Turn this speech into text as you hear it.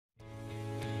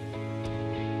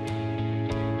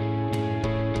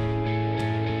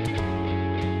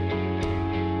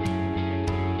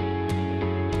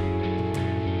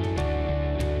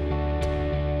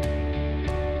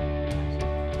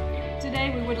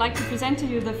like to present to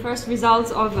you the first results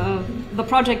of the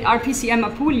project RPCM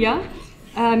Apulia,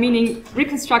 meaning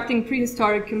Reconstructing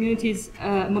Prehistoric Communities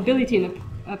Mobility in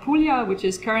Apulia, which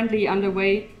is currently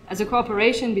underway as a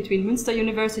cooperation between Münster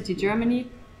University, Germany,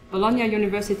 Bologna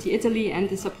University, Italy, and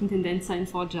the Soprintendenza in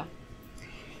Foggia.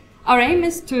 Our aim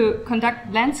is to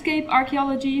conduct landscape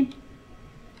archaeology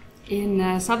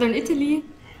in southern Italy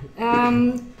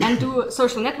and do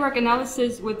social network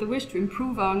analysis with the wish to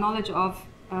improve our knowledge of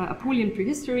Apulian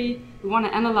prehistory. We want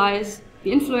to analyze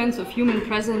the influence of human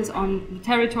presence on the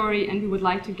territory, and we would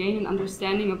like to gain an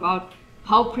understanding about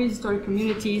how prehistoric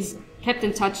communities kept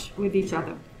in touch with each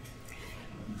other.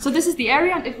 So this is the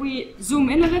area, and if we zoom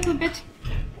in a little bit,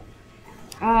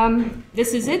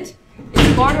 this is it.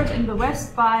 It's bordered in the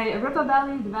west by a river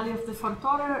valley, the valley of the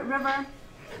Fortore River.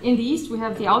 In the east, we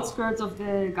have the outskirts of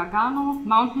the Gargano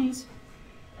Mountains.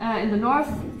 In the north,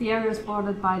 the area is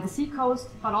bordered by the sea coast,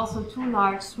 but also two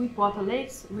large sweetwater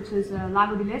lakes, which is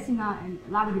Lago di Lesina and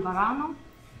Lago di Varano.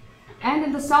 And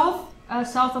in the south,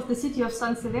 south of the city of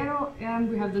San Severo,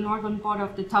 we have the northern border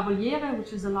of the Tavoliere,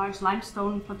 which is a large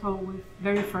limestone plateau with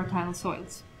very fertile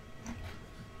soils.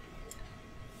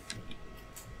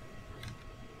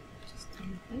 Just do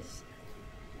this.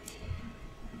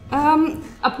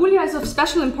 Apulia is of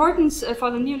special importance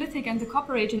for the Neolithic and the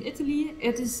Copper Age in Italy.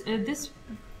 It is this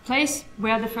place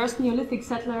where the first Neolithic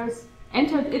settlers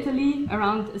entered Italy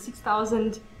around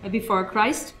 6000 before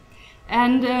Christ.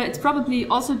 And it's probably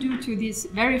also due to these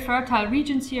very fertile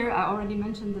regions here. I already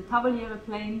mentioned the Tavoliere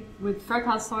plain with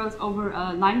fertile soils over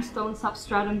a limestone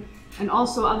substratum, and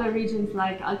also other regions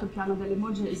like Altopiano delle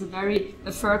Mugge is a very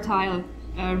fertile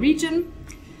region.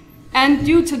 And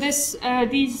due to this,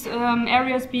 these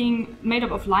areas being made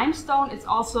up of limestone, it's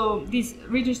also, these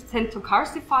regions tend to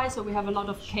karstify, so we have a lot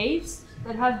of caves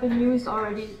that have been used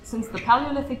already since the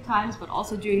Paleolithic times, but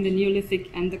also during the Neolithic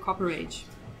and the Copper Age.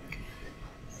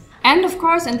 And of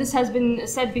course, and this has been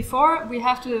said before, we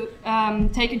have to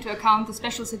take into account the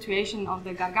special situation of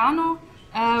the Gargano,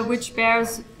 which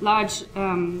bears large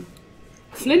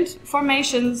flint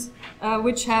formations,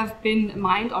 which have been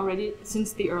mined already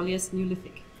since the earliest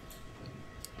Neolithic.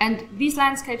 And these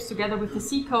landscapes, together with the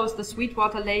seacoast, the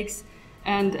sweetwater lakes,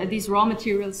 and these raw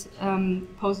materials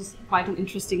poses quite an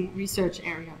interesting research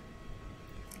area.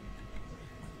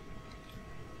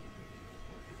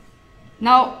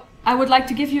 Now, I would like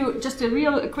to give you just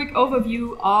a quick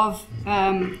overview of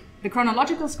the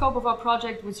chronological scope of our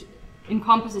project, which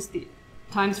encompasses the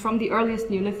times from the earliest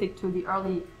Neolithic to the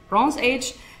early Bronze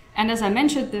Age. And as I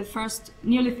mentioned, the first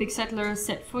Neolithic settlers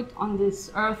set foot on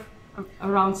this earth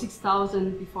around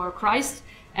 6000 before Christ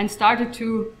and started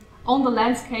to own the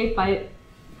landscape by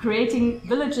creating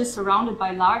villages surrounded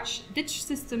by large ditch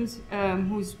systems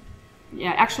whose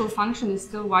actual function is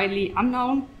still widely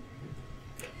unknown.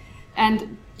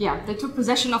 And they took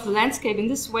possession of the landscape in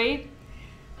this way.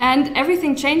 And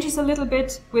everything changes a little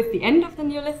bit with the end of the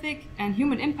Neolithic, and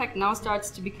human impact now starts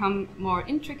to become more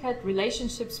intricate.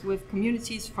 Relationships with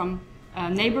communities from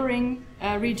neighboring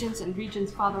regions and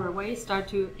regions farther away start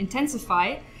to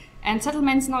intensify, and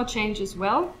settlements now change as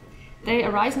well. They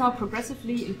arise now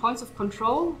progressively in points of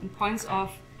control, in points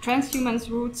of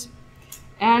transhumance routes,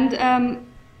 and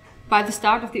by the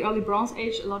start of the early Bronze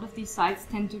Age, a lot of these sites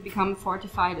tend to become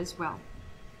fortified as well.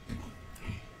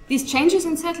 These changes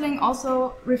in settling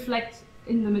also reflect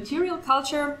in the material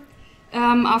culture.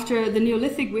 After the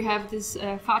Neolithic, we have this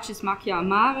facies macchia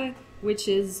amare, which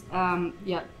is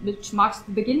which marks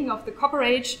the beginning of the Copper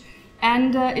Age,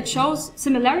 and it shows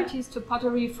similarities to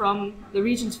pottery from the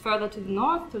regions further to the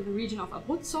north, to the region of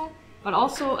Abruzzo, but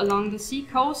also along the sea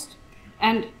coast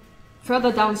and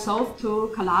further down south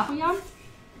to Calabria.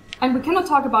 And we cannot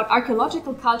talk about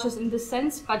archaeological cultures in this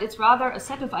sense, but it's rather a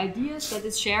set of ideas that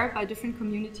is shared by different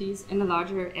communities in a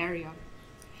larger area.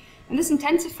 And this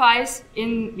intensifies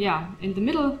in the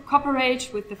middle Copper Age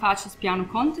with the facies Piano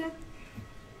Conte,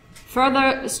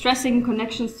 further stressing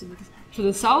connections to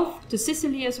the south, to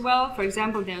Sicily as well. For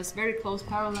example, there's very close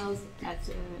parallels at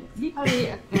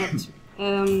Lipari,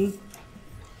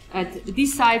 at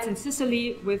these sites in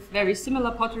Sicily with very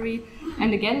similar pottery.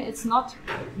 And again, it's not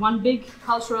one big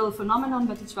cultural phenomenon,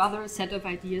 but it's rather a set of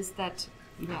ideas that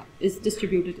is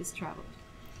distributed as traveled.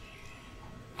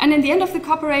 And in the end of the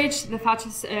Copper Age, the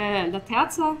facies La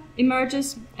Terza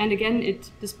emerges, and again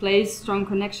it displays strong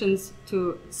connections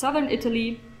to southern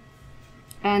Italy,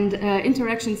 and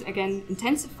interactions again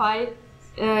intensify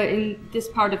in this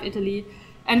part of Italy.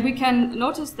 And we can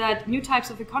notice that new types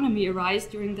of economy arise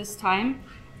during this time.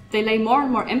 They lay more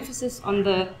and more emphasis on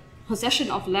the possession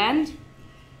of land,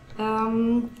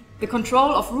 the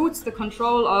control of routes, the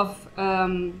control of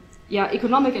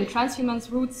economic and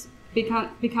transhumance routes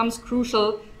becomes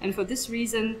crucial, and for this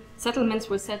reason, settlements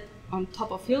were set on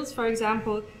top of hills, for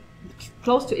example,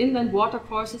 close to inland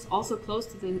watercourses, also close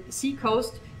to the sea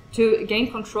coast, to gain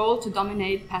control, to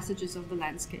dominate passages of the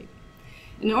landscape.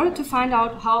 In order to find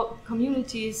out how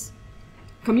communities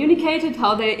communicated,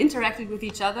 how they interacted with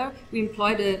each other, we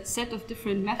employed a set of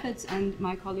different methods, and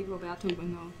my colleague Roberto will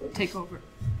now take over.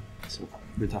 So,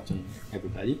 good afternoon,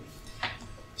 everybody.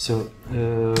 So,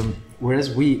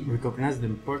 whereas we recognize the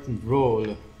important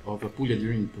role of Apulia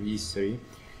during prehistory,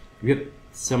 we have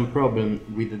some problem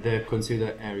with the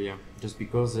considered area, just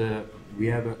because we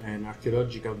have an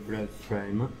archaeological bread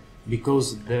frame,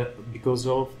 because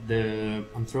of the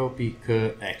anthropic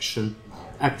action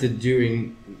acted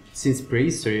since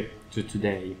prehistory to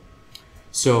today.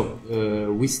 So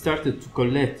we started to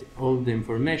collect all the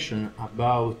information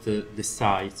about the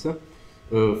sites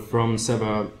from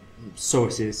several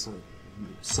sources,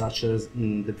 such as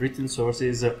the written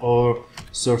sources or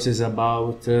sources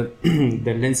about the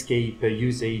landscape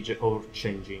usage or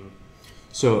changing.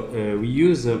 So we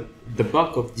use the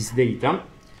bulk of this data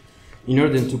in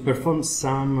order to perform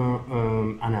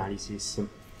some analysis.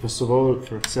 First of all,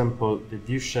 for example, the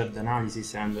viewshed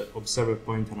analysis and observer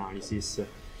point analysis,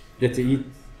 that it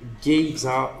gave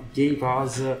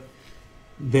us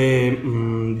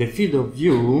the field of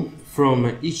view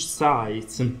from each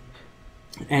site,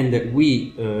 and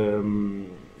we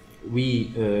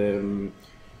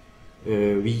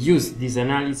use this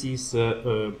analysis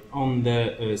on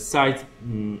the site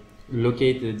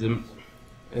located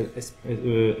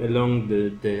along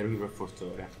the river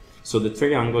Fortore. So the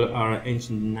triangle are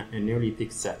ancient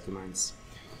Neolithic settlements.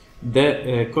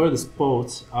 The colored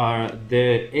spots are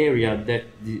the area that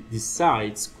the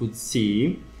sites could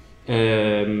see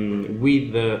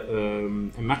with a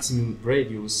maximum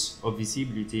radius of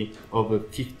visibility of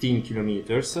 15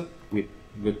 kilometers, with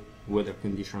good weather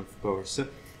conditions, of course.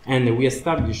 And we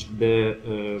established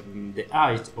the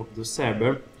height of the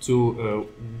observer to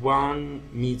 1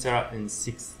 meter and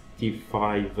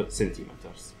 65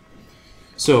 centimeters.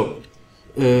 So,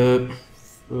 to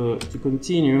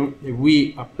continue,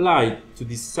 we applied to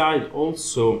this side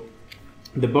also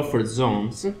the buffer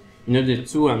zones in order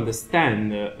to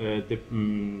understand the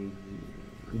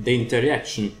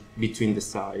interaction between the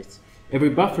sites. Every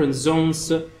buffer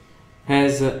zones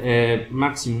has a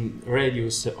maximum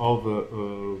radius of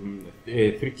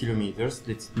 3 kilometers.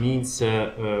 That means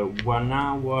 1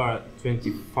 hour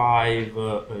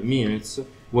 25 minutes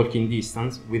walking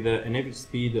distance, with an average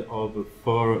speed of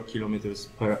 4 kilometers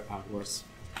per hour.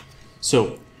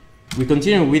 So we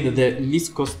continue with the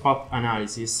least cost path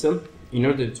analysis in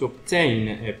order to obtain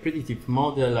a predictive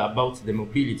model about the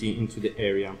mobility into the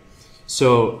area.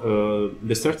 So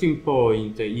the starting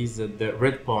point is the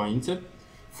red point,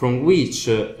 from which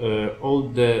all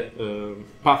the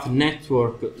path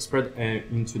network spread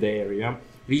into the area,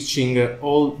 reaching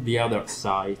all the other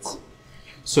sites.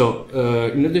 So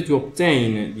in order to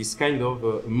obtain this kind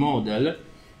of model,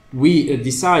 we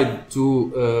decide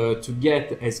to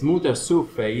get a smoother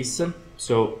surface,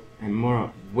 so a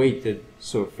more weighted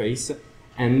surface,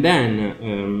 and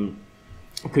then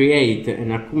create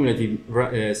an accumulative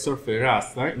surface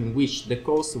raster in which the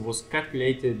cost was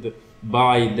calculated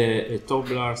by the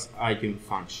Tobler's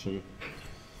eigenfunction.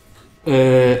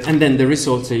 And then the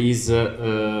result is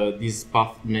this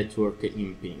path network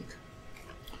in pink.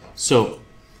 So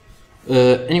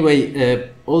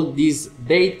anyway, all this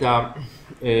data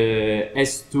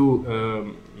has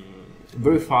to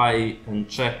verify and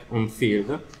check on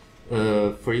field,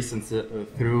 for instance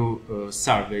through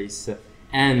surveys,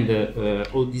 and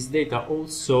all this data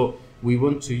also we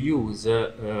want to use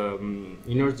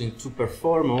in order to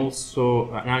perform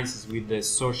also analysis with the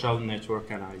social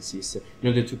network analysis, in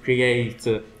order to create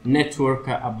a network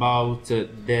about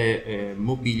the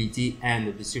mobility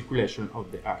and the circulation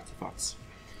of the artifacts.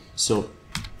 So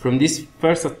from these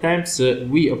first attempts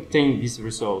we obtained these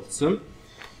results.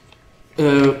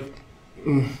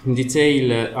 In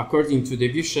detail, according to the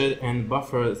viewshed and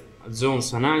buffer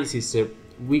zones analysis,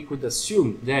 we could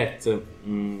assume that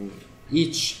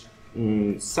each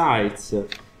sites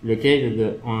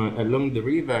located along the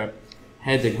river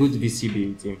had a good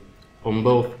visibility on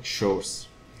both shores,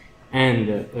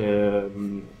 and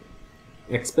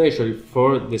especially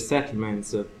for the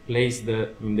settlements placed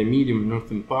in the medium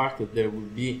northern part, there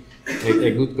would be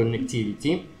a good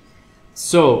connectivity.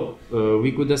 So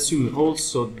we could assume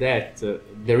also that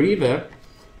the river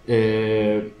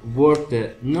worked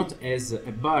not as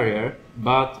a barrier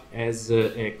but as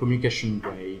a communication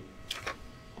way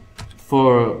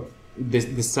for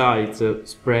the sites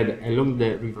spread along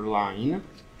the river line,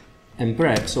 and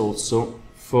perhaps also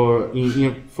for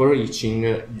reaching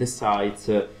the site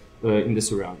in the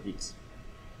surroundings.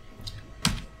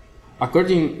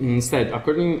 According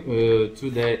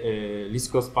to the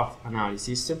least cost path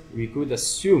analysis, we could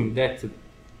assume that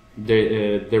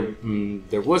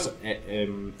there was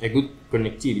a good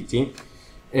connectivity,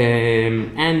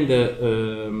 and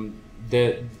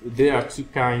there are two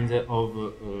kinds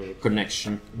of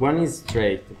connection. One is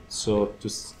straight, so to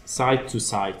site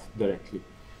directly,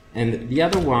 and the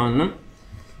other one,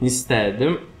 instead,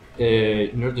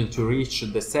 in order to reach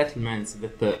the settlements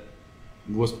that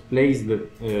was placed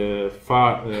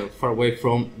far away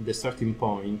from the starting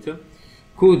point,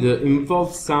 could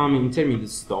involve some intermediate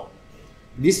stop.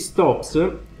 These stops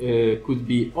could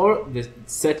be or the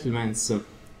settlements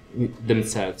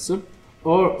themselves,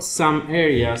 or some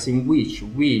areas in which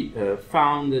we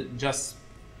found just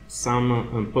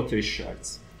some pottery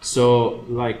shards, so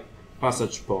like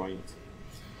passage point.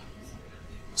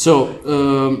 So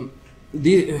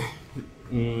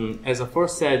as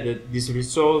aforesaid, these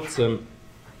results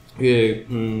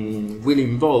will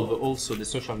involve also the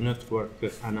social network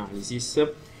analysis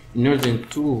in order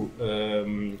to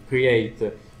create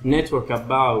a network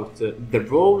about the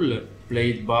role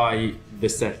played by the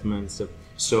settlements.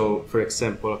 So, for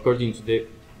example, according to the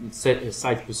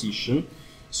site position,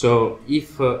 so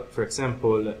if, for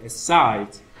example, a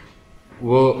site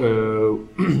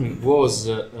was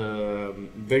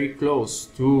very close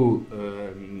to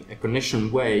a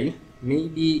connection way,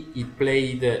 maybe it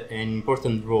played an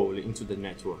important role into the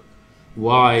network.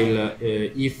 While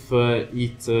if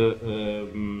it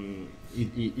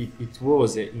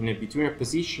was in a between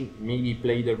position, maybe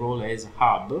played a role as a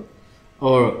hub,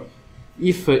 or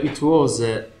if it was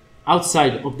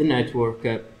outside of the network,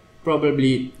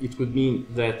 probably it would mean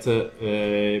that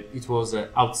it was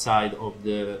outside of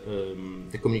the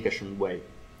communication way,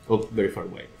 or very far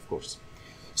away, of course.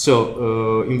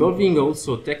 So, involving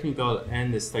also technical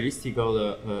and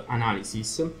stylistical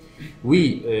analysis,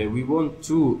 we want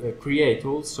to create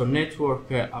also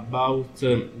network about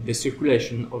the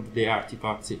circulation of the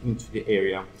artifacts into the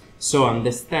area. So,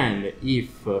 understand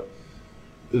if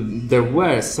there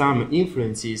were some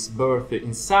influences both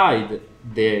inside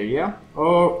the area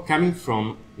or coming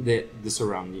from the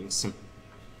surroundings.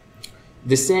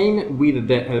 The same with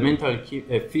the elemental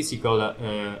physical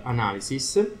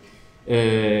analysis,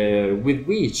 with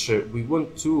which we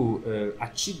want to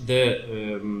achieve the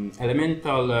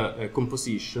elemental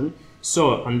composition,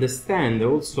 so understand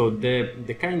also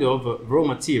the kind of raw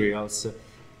materials,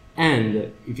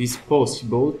 and if it's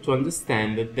possible to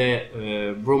understand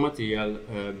the raw material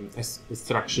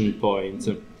extraction point,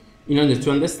 in order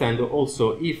to understand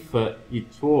also if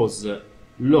it was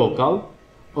local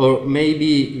or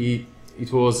maybe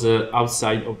it was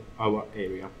outside of our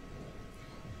area.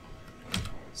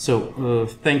 So,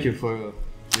 thank you for your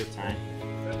time.